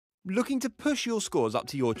Looking to push your scores up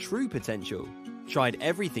to your true potential? Tried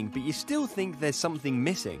everything but you still think there's something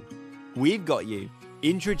missing? We've got you.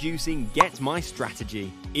 Introducing Get My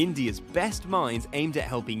Strategy, India's best minds aimed at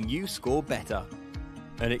helping you score better.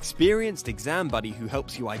 An experienced exam buddy who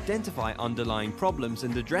helps you identify underlying problems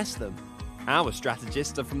and address them. Our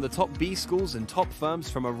strategists are from the top B schools and top firms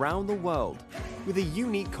from around the world. With a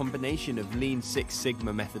unique combination of Lean Six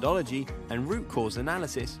Sigma methodology and root cause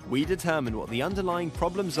analysis, we determine what the underlying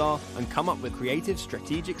problems are and come up with creative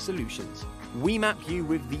strategic solutions. We map you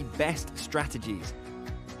with the best strategies.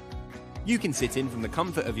 You can sit in from the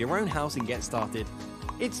comfort of your own house and get started.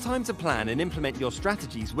 It's time to plan and implement your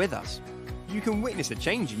strategies with us. You can witness a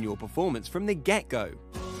change in your performance from the get-go.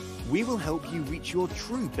 We will help you reach your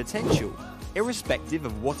true potential, irrespective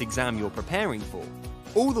of what exam you're preparing for.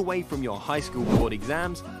 All the way from your high school board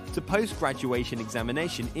exams to post-graduation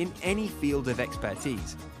examination in any field of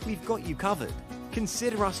expertise, we've got you covered.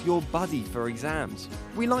 Consider us your buddy for exams.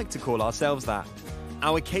 We like to call ourselves that.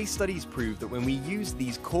 Our case studies prove that when we use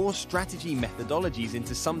these core strategy methodologies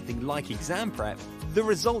into something like exam prep, the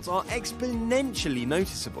results are exponentially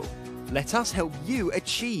noticeable. Let us help you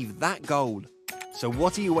achieve that goal. So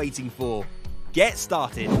what are you waiting for? Get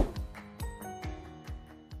started!